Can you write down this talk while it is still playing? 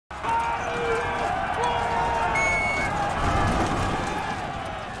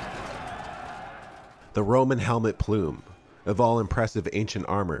The Roman helmet plume. Of all impressive ancient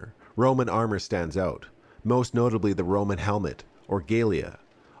armor, Roman armor stands out, most notably the Roman helmet, or galea,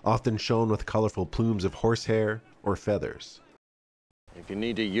 often shown with colorful plumes of horsehair or feathers. If you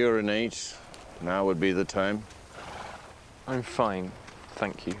need to urinate, now would be the time. I'm fine,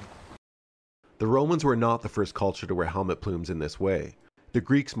 thank you. The Romans were not the first culture to wear helmet plumes in this way. The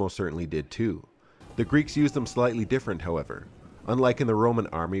Greeks most certainly did too. The Greeks used them slightly different, however. Unlike in the Roman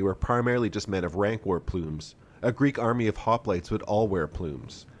army, where primarily just men of rank wore plumes, a Greek army of hoplites would all wear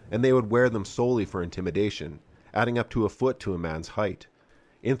plumes, and they would wear them solely for intimidation, adding up to a foot to a man's height.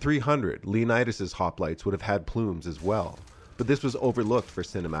 In 300, Leonidas' hoplites would have had plumes as well, but this was overlooked for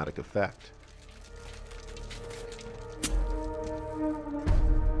cinematic effect.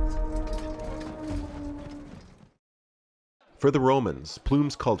 For the Romans,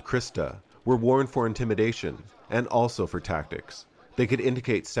 plumes called Christa were worn for intimidation and also for tactics. They could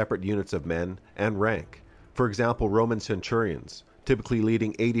indicate separate units of men and rank. For example, Roman centurions, typically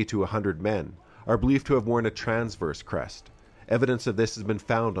leading 80 to 100 men, are believed to have worn a transverse crest. Evidence of this has been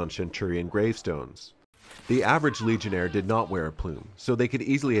found on centurion gravestones. The average legionnaire did not wear a plume, so they could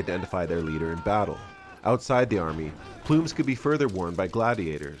easily identify their leader in battle. Outside the army, plumes could be further worn by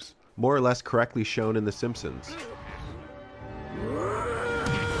gladiators, more or less correctly shown in The Simpsons.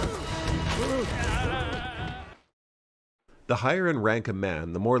 The higher in rank a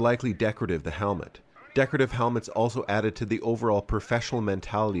man, the more likely decorative the helmet. Decorative helmets also added to the overall professional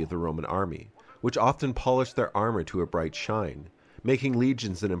mentality of the Roman army, which often polished their armor to a bright shine, making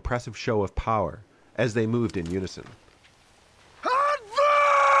legions an impressive show of power as they moved in unison.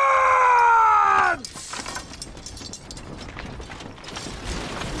 Advance!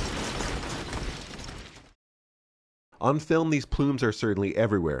 On film, these plumes are certainly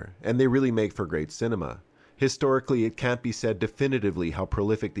everywhere, and they really make for great cinema. Historically, it can't be said definitively how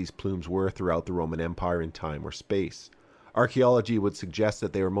prolific these plumes were throughout the Roman Empire in time or space. Archaeology would suggest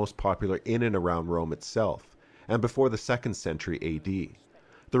that they were most popular in and around Rome itself, and before the 2nd century AD.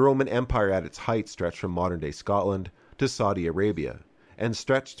 The Roman Empire at its height stretched from modern-day Scotland to Saudi Arabia, and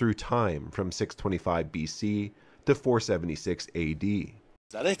stretched through time from 625 BC to 476 AD. Is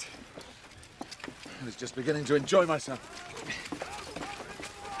that it? I was just beginning to enjoy myself.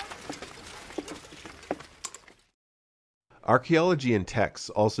 Archaeology and texts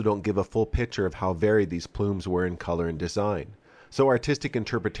also don't give a full picture of how varied these plumes were in color and design, so artistic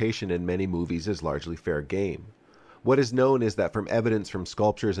interpretation in many movies is largely fair game. What is known is that from evidence from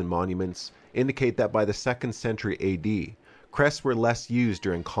sculptures and monuments indicate that by the 2nd century AD, crests were less used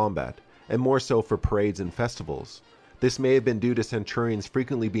during combat, and more so for parades and festivals. This may have been due to centurions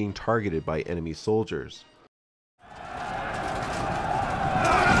frequently being targeted by enemy soldiers.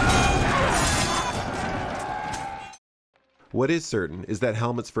 What is certain is that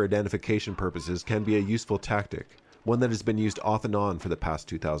helmets for identification purposes can be a useful tactic, one that has been used off and on for the past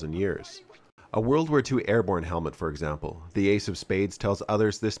 2,000 years. A World War II airborne helmet, for example, the Ace of Spades tells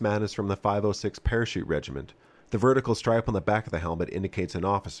others this man is from the 506 Parachute Regiment. The vertical stripe on the back of the helmet indicates an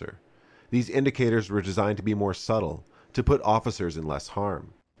officer. These indicators were designed to be more subtle, to put officers in less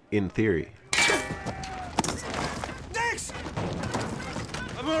harm, in theory. Next!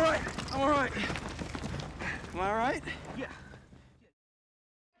 I'm alright, I'm alright. Am I alright? Yeah.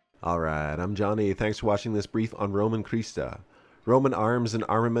 Alright, I'm Johnny. Thanks for watching this brief on Roman Christa. Roman arms and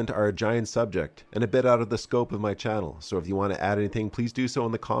armament are a giant subject and a bit out of the scope of my channel, so if you want to add anything, please do so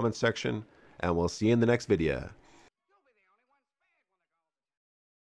in the comments section, and we'll see you in the next video.